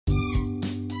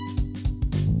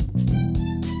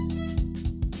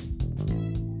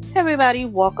everybody,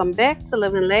 welcome back to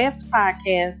Living Laughs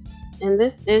Podcast. And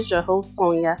this is your host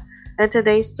Sonia. And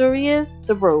today's story is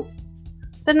The Rope.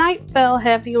 The night fell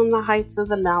heavy on the heights of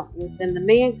the mountains, and the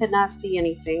man could not see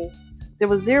anything. There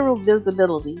was zero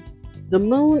visibility. The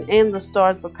moon and the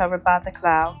stars were covered by the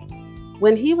clouds.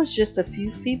 When he was just a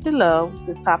few feet below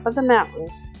the top of the mountain,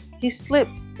 he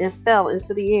slipped and fell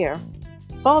into the air,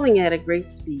 falling at a great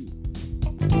speed.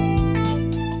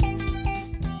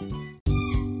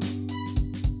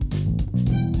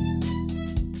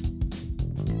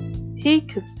 He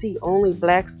could see only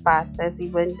black spots as he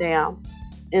went down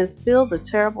and feel the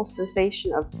terrible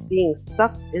sensation of being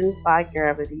sucked in by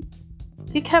gravity.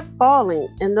 He kept falling.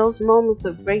 In those moments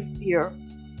of great fear,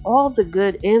 all the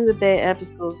good and the bad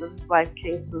episodes of his life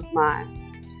came to his mind.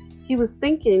 He was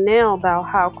thinking now about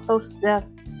how close death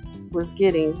was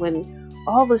getting when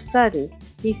all of a sudden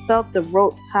he felt the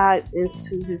rope tied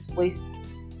into his waist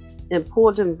and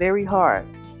pulled him very hard.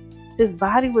 His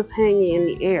body was hanging in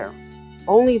the air.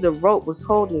 Only the rope was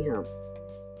holding him.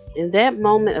 In that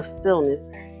moment of stillness,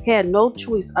 he had no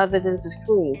choice other than to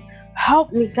scream,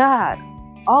 "Help me, God!"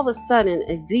 All of a sudden,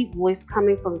 a deep voice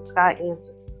coming from the sky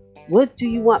answered, "What do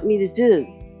you want me to do?"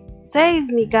 "Save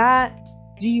me, God!"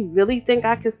 "Do you really think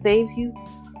I can save you?"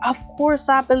 "Of course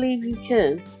I believe you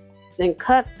can." "Then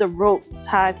cut the rope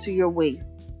tied to your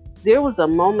waist." There was a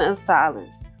moment of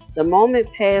silence. The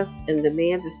moment passed and the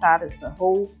man decided to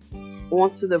hold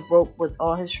onto the rope with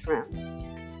all his strength.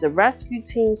 The rescue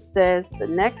team says the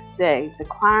next day the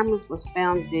climber was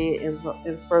found dead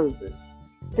and frozen,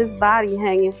 his body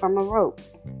hanging from a rope,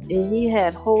 and he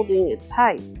had holding it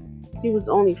tight. He was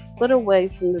only a foot away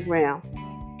from the ground.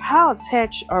 How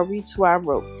attached are we to our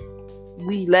ropes?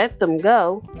 We let them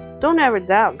go. Don't ever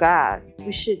doubt God.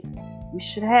 We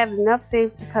should have enough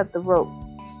faith to cut the rope,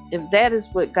 if that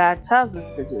is what God tells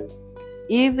us to do,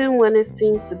 even when it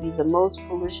seems to be the most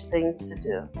foolish things to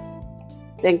do.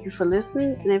 Thank you for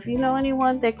listening, and if you know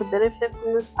anyone that could benefit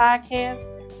from this podcast,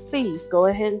 please go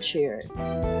ahead and share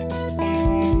it.